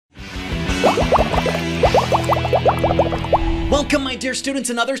Welcome, my dear students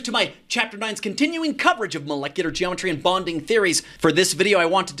and others, to my Chapter 9's continuing coverage of molecular geometry and bonding theories. For this video, I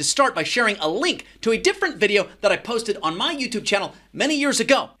wanted to start by sharing a link to a different video that I posted on my YouTube channel many years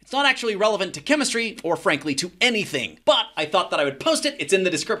ago. It's not actually relevant to chemistry, or frankly to anything, but I thought that I would post it. It's in the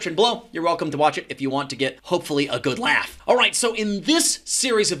description below. You're welcome to watch it if you want to get, hopefully, a good laugh. Alright, so in this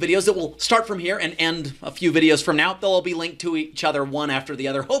series of videos that will start from here and end a few videos from now, they'll all be linked to each other one after the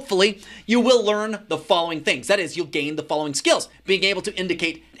other. Hopefully, you will learn the following things. That is, you'll gain the following skills. Being able to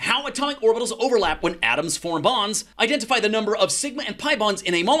indicate how atomic orbitals overlap when atoms form bonds, identify the number of sigma and pi bonds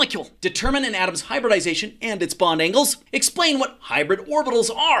in a molecule, determine an atom's hybridization and its bond angles, explain what hybrid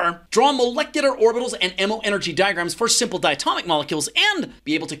orbitals are, draw molecular orbitals and MO energy diagrams for simple diatomic molecules, and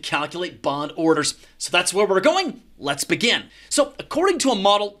be able to calculate bond orders. So that's where we're going. Let's begin. So according to a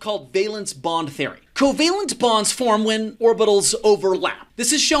model called valence bond theory, covalent bonds form when orbitals overlap.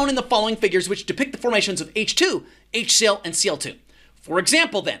 This is shown in the following figures, which depict the formations of H2, HCl, and Cl2. For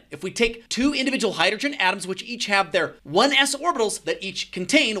example, then, if we take two individual hydrogen atoms which each have their 1s orbitals that each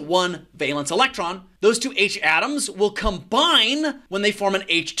contain one valence electron, those two H atoms will combine when they form an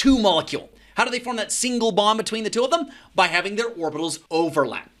H2 molecule. How do they form that single bond between the two of them? By having their orbitals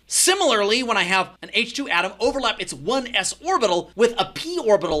overlap. Similarly, when I have an H2 atom overlap its 1s orbital with a p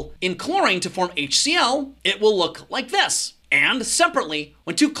orbital in chlorine to form HCl, it will look like this. And separately,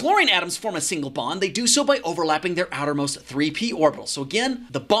 when two chlorine atoms form a single bond, they do so by overlapping their outermost 3p orbitals. So again,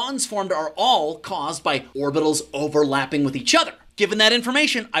 the bonds formed are all caused by orbitals overlapping with each other. Given that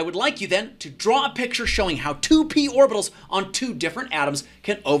information, I would like you then to draw a picture showing how two p orbitals on two different atoms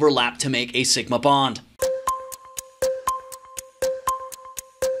can overlap to make a sigma bond.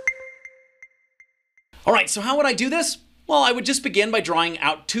 All right, so how would I do this? Well, I would just begin by drawing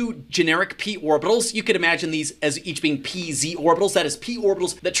out two generic p orbitals. You could imagine these as each being pz orbitals, that is p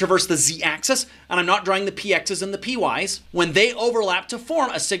orbitals that traverse the z-axis, and I'm not drawing the px's and the py's. When they overlap to form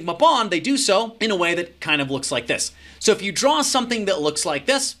a sigma bond, they do so in a way that kind of looks like this. So if you draw something that looks like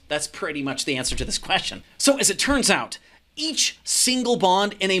this, that's pretty much the answer to this question. So as it turns out, each single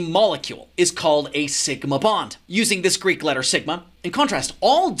bond in a molecule is called a sigma bond, using this Greek letter sigma. In contrast,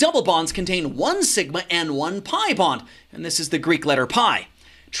 all double bonds contain one sigma and one pi bond, and this is the Greek letter pi.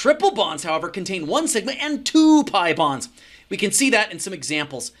 Triple bonds, however, contain one sigma and two pi bonds. We can see that in some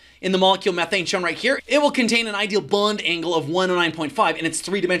examples. In the molecule methane shown right here, it will contain an ideal bond angle of 109.5 in its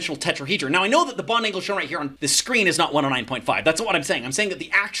three-dimensional tetrahedron. Now I know that the bond angle shown right here on the screen is not 109.5. That's not what I'm saying. I'm saying that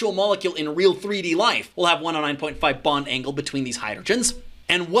the actual molecule in real 3D life will have 109.5 bond angle between these hydrogens.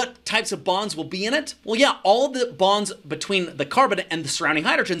 And what types of bonds will be in it? Well, yeah, all of the bonds between the carbon and the surrounding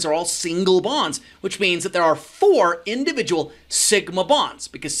hydrogens are all single bonds, which means that there are 4 individual sigma bonds,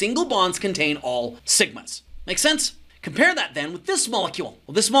 because single bonds contain all sigmas. Make sense? Compare that then with this molecule.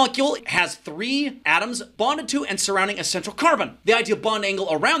 Well, this molecule has 3 atoms bonded to and surrounding a central carbon. The ideal bond angle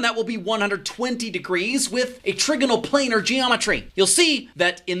around that will be 120 degrees with a trigonal planar geometry. You'll see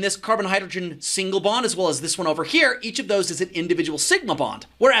that in this carbon-hydrogen single bond, as well as this one over here, each of those is an individual sigma bond.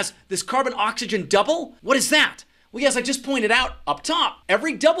 Whereas this carbon-oxygen double, what is that? Well, yes, I just pointed out up top,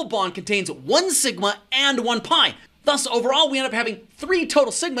 every double bond contains 1 sigma and 1 pi. Thus, overall, we end up having 3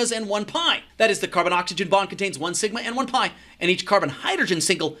 total sigmas and 1 pi. That is, the carbon-oxygen bond contains 1 sigma and 1 pi, and each carbon-hydrogen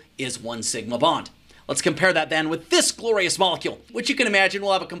single is 1 sigma bond. Let's compare that then with this glorious molecule, which you can imagine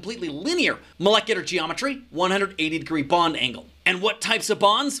will have a completely linear molecular geometry, 180-degree bond angle. And what types of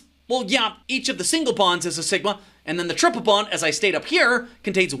bonds? Well, yeah, each of the single bonds is a sigma, and then the triple bond, as I state up here,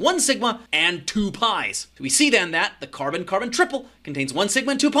 contains 1 sigma and 2 pi's. So we see then that the carbon-carbon triple contains 1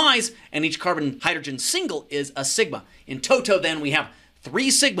 sigma and 2 pi's, and each carbon-hydrogen single is a sigma. In toto, then, we have 3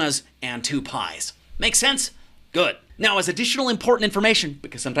 sigmas and 2 pi's. Make sense? Good. Now, as additional important information,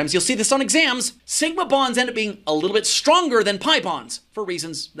 because sometimes you'll see this on exams, sigma bonds end up being a little bit stronger than pi bonds, for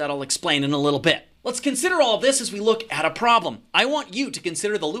reasons that I'll explain in a little bit. Let's consider all of this as we look at a problem. I want you to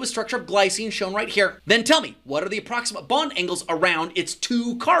consider the Lewis structure of glycine shown right here. Then tell me, what are the approximate bond angles around its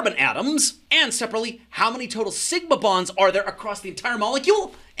 2 carbon atoms? And separately, how many total sigma bonds are there across the entire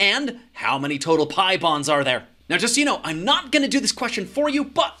molecule? And how many total pi bonds are there? Now, just so you know, I'm not going to do this question for you,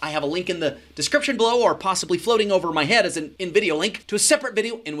 but I have a link in the description below, or possibly floating over my head as an in-video link, to a separate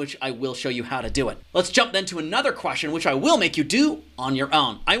video in which I will show you how to do it. Let's jump then to another question, which I will make you do on your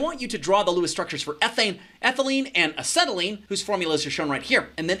own. I want you to draw the Lewis structures for ethane, ethylene, and acetylene, whose formulas are shown right here,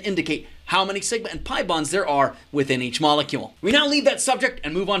 and then indicate how many sigma and pi bonds there are within each molecule. We now leave that subject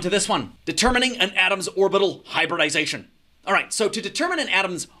and move on to this one, determining an atom's orbital hybridization. All right, so to determine an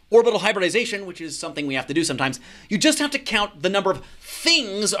atom's orbital hybridization, which is something we have to do sometimes, you just have to count the number of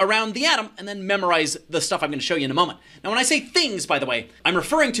things around the atom and then memorize the stuff I'm going to show you in a moment. Now, when I say things, by the way, I'm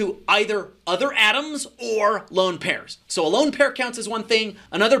referring to either other atoms or lone pairs. So a lone pair counts as one thing,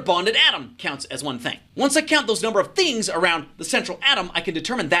 another bonded atom counts as one thing. Once I count those number of things around the central atom, I can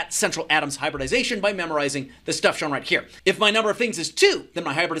determine that central atom's hybridization by memorizing the stuff shown right here. If my number of things is 2, then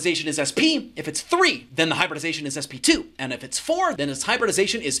my hybridization is sp. If it's 3, then the hybridization is sp2. And if it's 4, then its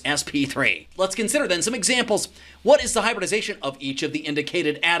hybridization is sp3. Let's consider then some examples. What is the hybridization of each of the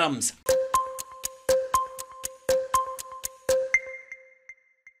indicated atoms?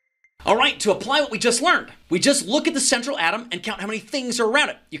 All right, to apply what we just learned, we just look at the central atom and count how many things are around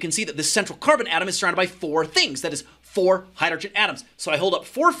it. You can see that this central carbon atom is surrounded by 4 things, that is 4 hydrogen atoms. So I hold up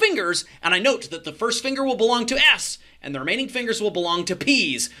 4 fingers and I note that the first finger will belong to S and the remaining fingers will belong to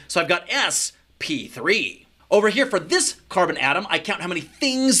P's. So I've got sp3. Over here for this carbon atom, I count how many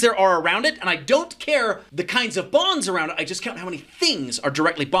things there are around it, and I don't care the kinds of bonds around it, I just count how many things are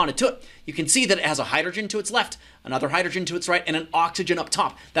directly bonded to it. You can see that it has a hydrogen to its left, another hydrogen to its right, and an oxygen up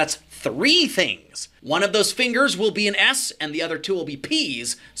top. That's 3 things. One of those fingers will be an S, and the other 2 will be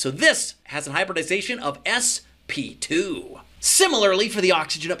P's, so this has a hybridization of sp2. Similarly, for the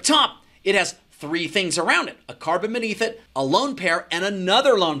oxygen up top, it has 3 things around it, a carbon beneath it, a lone pair, and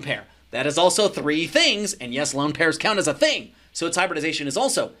another lone pair. That is also 3 things, and yes, lone pairs count as a thing, so its hybridization is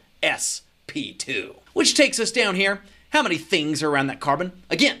also sp2. Which takes us down here. How many things are around that carbon?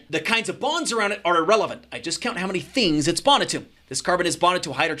 Again, the kinds of bonds around it are irrelevant. I just count how many things it's bonded to. This carbon is bonded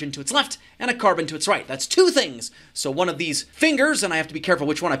to a hydrogen to its left and a carbon to its right. That's 2 things. So one of these fingers, and I have to be careful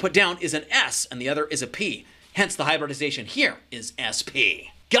which one I put down, is an S, and the other is a P. Hence the hybridization here is sp.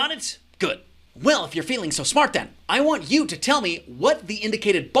 Got it? Good. Well, if you're feeling so smart then, I want you to tell me what the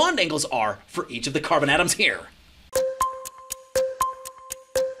indicated bond angles are for each of the carbon atoms here.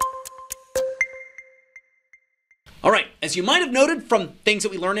 All right, as you might have noted from things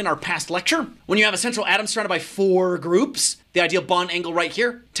that we learned in our past lecture, when you have a central atom surrounded by 4 groups, the ideal bond angle right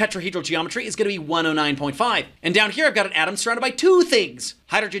here, tetrahedral geometry, is going to be 109.5. And down here I've got an atom surrounded by 2 things,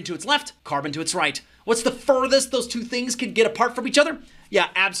 hydrogen to its left, carbon to its right. What's the furthest those 2 things can get apart from each other? Yeah,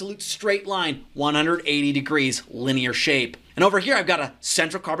 absolute straight line, 180 degrees, linear shape. And over here I've got a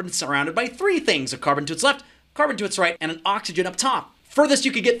central carbon surrounded by 3 things, a carbon to its left, carbon to its right, and an oxygen up top. Furthest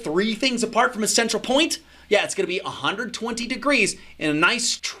you could get 3 things apart from a central point? Yeah, it's going to be 120 degrees in a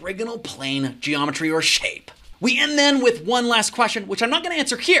nice trigonal plane geometry or shape. We end then with one last question, which I'm not going to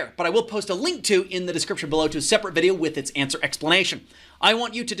answer here, but I will post a link to in the description below to a separate video with its answer explanation. I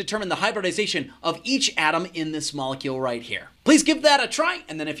want you to determine the hybridization of each atom in this molecule right here. Please give that a try,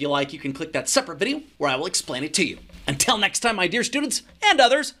 and then if you like, you can click that separate video where I will explain it to you. Until next time, my dear students and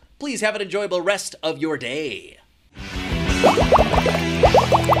others, please have an enjoyable rest of your day.